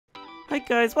Hi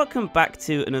guys, welcome back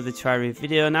to another Terraria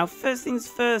video. Now first things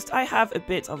first, I have a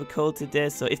bit of a cold today,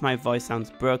 so if my voice sounds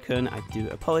broken I do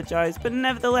apologise, but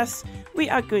nevertheless we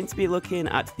are going to be looking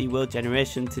at the world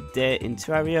generation today in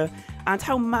Terraria and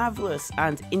how marvellous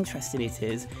and interesting it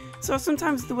is. So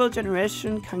sometimes the world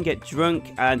generation can get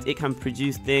drunk and it can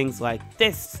produce things like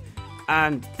this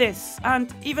and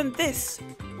even this,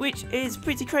 which is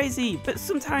pretty crazy, but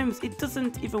sometimes it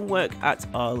doesn't even work at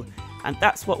all. And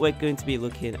that's what we're going to be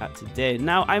looking at today.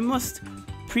 Now, I must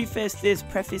preface this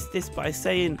by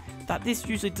saying that this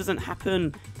usually doesn't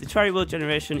happen. The Terraria world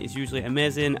generation is usually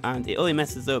amazing and it only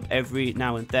messes up every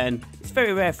now and then. It's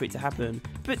very rare for it to happen,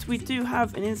 but we do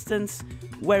have an instance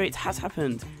where it has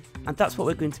happened, and that's what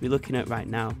we're going to be looking at right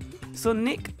now. So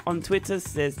Nick on Twitter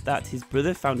says that his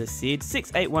brother found a seed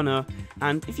 6810,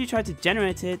 and if you try to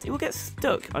generate it, it will get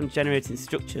stuck on generating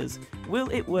structures. Will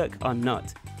it work or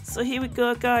not? So here we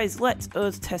go guys, let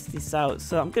us test this out.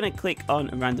 So I'm going to click on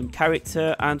a random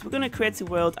character and we're going to create a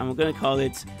world and we're going to call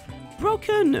it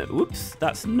Broken. Oops,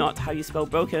 that's not how you spell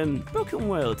broken. Broken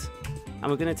world. And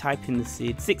we're going to type in the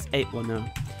seed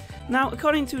 6810. Now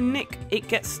according to Nick, it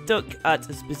gets stuck at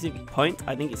a specific point.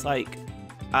 I think it's like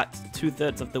at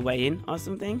 2/3 of the way in or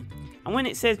something. And when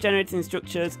it says generating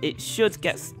structures, it should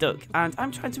get stuck. And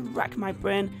I'm trying to rack my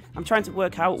brain. I'm trying to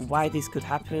work out why this could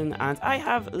happen. And I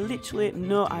have literally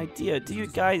no idea. Do you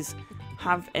guys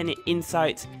have any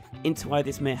insight into why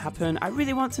this may happen? I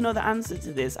really want to know the answer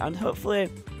to this. And hopefully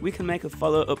we can make a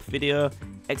follow-up video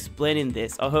explaining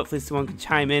this. Or hopefully someone can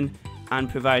chime in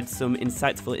and provide some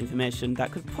insightful information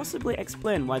that could possibly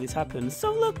explain why this happens.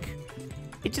 So look,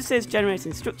 it just says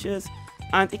generating structures.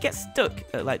 And it gets stuck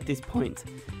at like this point.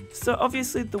 So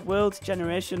obviously the world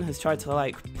generation has tried to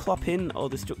like plop in all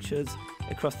the structures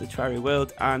across the Terraria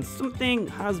world, and something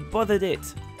has bothered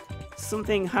it.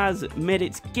 Something has made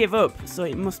it give up, so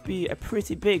it must be a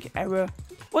pretty big error.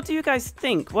 What do you guys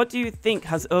think? What do you think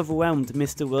has overwhelmed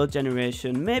Mr. World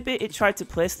Generation? Maybe it tried to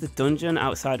place the dungeon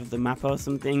outside of the map or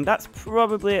something. That's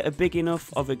probably a big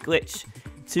enough of a glitch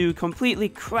to completely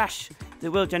crash the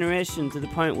world generation to the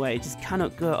point where it just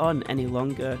cannot go on any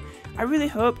longer. I really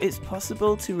hope it's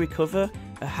possible to recover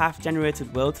a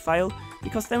half-generated world file,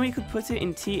 because then we could put it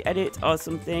in T-edit or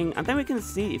something, and then we can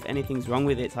see if anything's wrong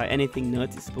with it, like anything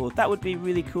noticeable. That would be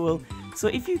really cool. So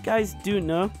if you guys do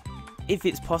know if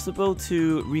it's possible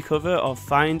to recover or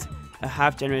find a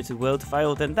half-generated world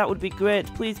file, then that would be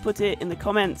great. Please put it in the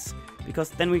comments,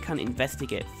 because then we can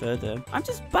investigate further. I'm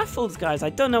just baffled guys, I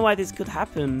don't know why this could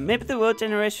happen. Maybe the world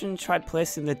generation tried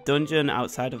placing the dungeon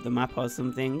outside of the map or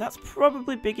something. That's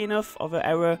probably big enough of an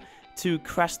error to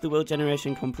crash the world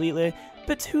generation completely,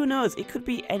 but who knows, it could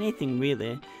be anything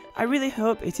really. I really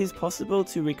hope it is possible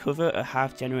to recover a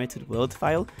half generated world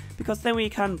file, because then we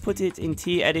can put it in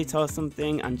T-edit or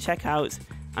something and check out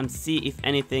and see if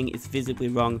anything is visibly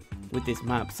wrong with this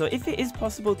map. So if it is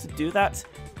possible to do that,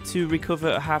 to recover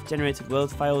a half generated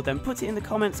world file, then put it in the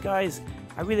comments guys.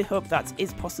 I really hope that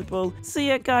is possible. So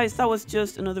yeah guys, that was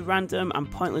just another random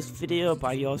and pointless video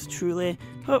by yours truly.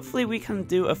 Hopefully we can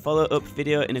do a follow-up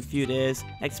video in a few days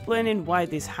explaining why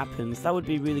this happens. That would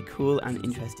be really cool and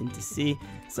interesting to see.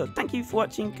 So thank you for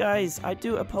watching guys. I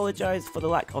do apologise for the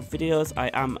lack of videos. I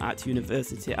am at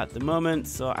university at the moment,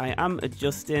 so I am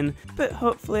adjusting, but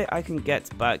hopefully I can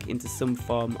get back into some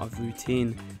form of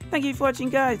routine. Thank you for watching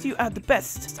guys, you are the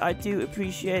best. I do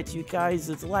appreciate you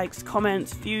guys' likes,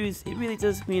 comments, views, it really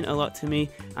does mean a lot to me,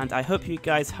 and I hope you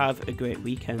guys have a great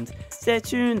weekend. Stay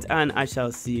tuned and I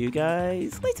shall see you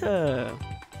guys later.